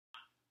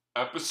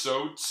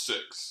Episode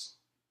 6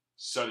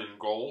 Setting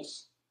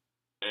Goals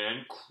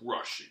and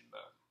Crushing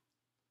Them.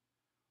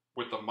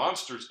 With the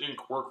Monsters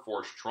Inc.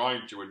 workforce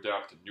trying to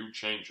adapt to new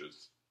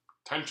changes,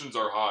 tensions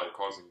are high,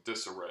 causing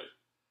disarray.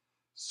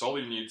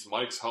 Sully needs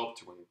Mike's help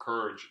to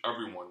encourage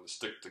everyone to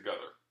stick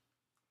together.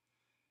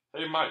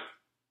 Hey Mike,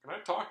 can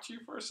I talk to you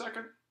for a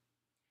second?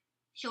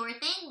 Sure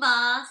thing,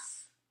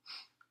 boss.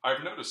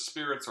 I've noticed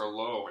spirits are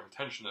low and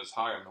tension is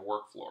high on the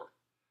work floor.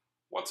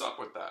 What's up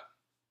with that?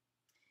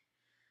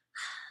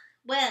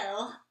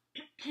 Well,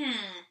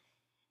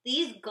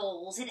 these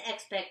goals and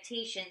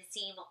expectations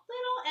seem a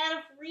little out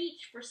of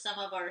reach for some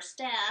of our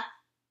staff.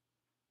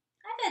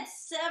 I've had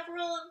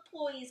several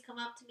employees come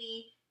up to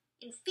me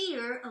in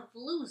fear of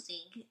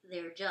losing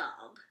their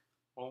job.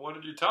 Well, what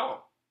did you tell them?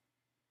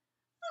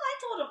 Well, I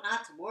told them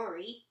not to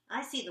worry.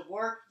 I see the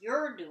work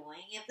you're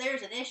doing. If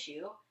there's an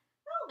issue,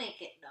 I'll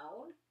make it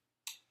known.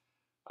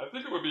 I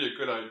think it would be a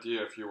good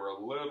idea if you were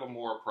a little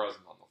more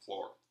present on the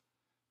floor,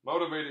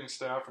 motivating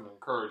staff and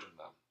encouraging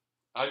them.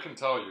 I can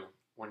tell you,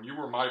 when you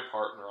were my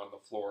partner on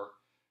the floor,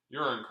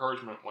 your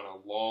encouragement went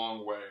a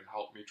long way and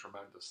helped me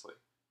tremendously.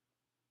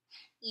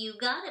 You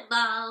got it,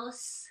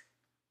 boss.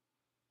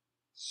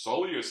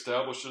 Sully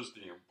establishes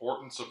the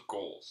importance of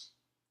goals.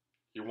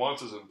 He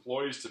wants his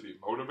employees to be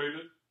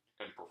motivated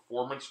and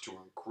performance to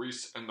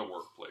increase in the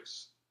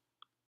workplace.